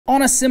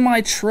on a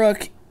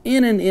semi-truck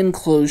in an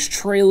enclosed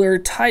trailer,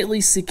 tightly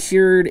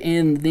secured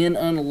and then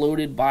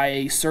unloaded by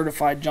a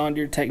certified John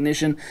Deere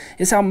technician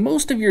is how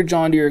most of your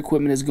John Deere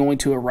equipment is going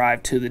to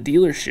arrive to the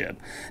dealership.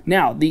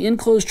 Now, the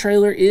enclosed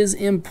trailer is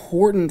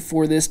important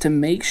for this to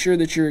make sure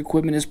that your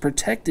equipment is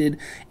protected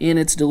in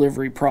its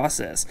delivery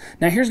process.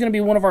 Now, here's going to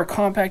be one of our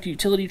compact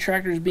utility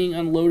tractors being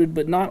unloaded,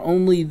 but not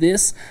only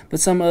this, but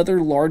some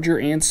other larger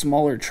and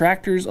smaller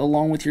tractors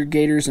along with your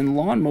gators and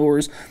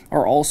lawnmowers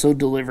are also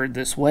delivered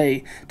this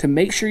way to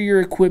make sure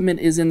your equipment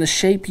is in the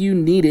shape you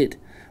need it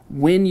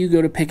when you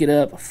go to pick it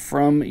up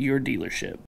from your dealership.